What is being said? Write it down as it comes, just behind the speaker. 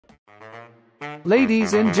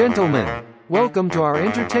Ladies and gentlemen, welcome to our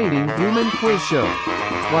entertaining human quiz show.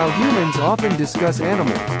 While humans often discuss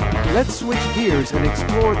animals, let's switch gears and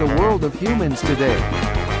explore the world of humans today.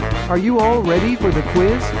 Are you all ready for the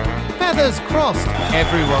quiz? Feathers crossed,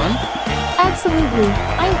 everyone. Absolutely,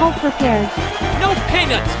 I'm all prepared. No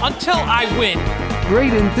peanuts until I win.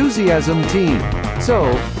 Great enthusiasm, team. So,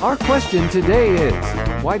 our question today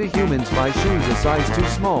is, why do humans buy shoes a size too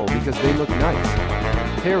small because they look nice?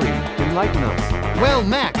 Harry, enlighten us. Well,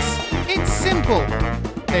 Max, it's simple.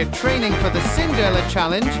 They're training for the Cinderella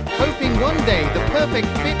Challenge, hoping one day the perfect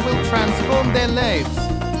fit will transform their lives.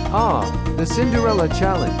 Ah, the Cinderella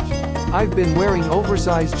Challenge. I've been wearing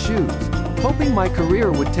oversized shoes, hoping my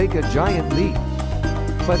career would take a giant leap.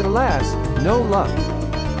 But alas, no luck.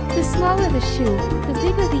 The smaller the shoe, the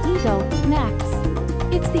bigger the ego, Max.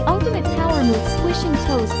 It's the ultimate power move, squishing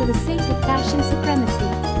toes for the sake of fashion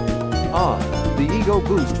supremacy. Ah, the ego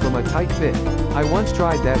boost from a tight fit. I once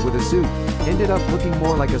tried that with a suit. Ended up looking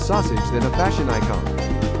more like a sausage than a fashion icon.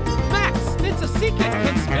 Max, it's a secret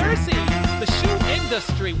conspiracy. The shoe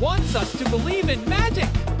industry wants us to believe in magic.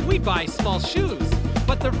 We buy small shoes,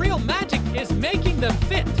 but the real magic is making them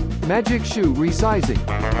fit. Magic shoe resizing.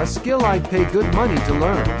 A skill I'd pay good money to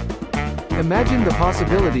learn. Imagine the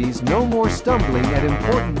possibilities, no more stumbling at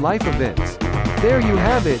important life events. There you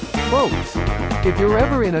have it, folks. If you're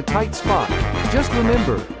ever in a tight spot, just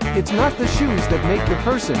remember, it's not the shoes that make the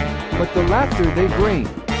person, but the laughter they bring.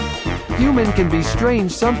 Human can be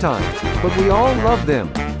strange sometimes, but we all love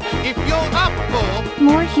them. If you're up for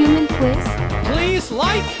More human quiz? Please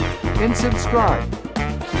like And subscribe.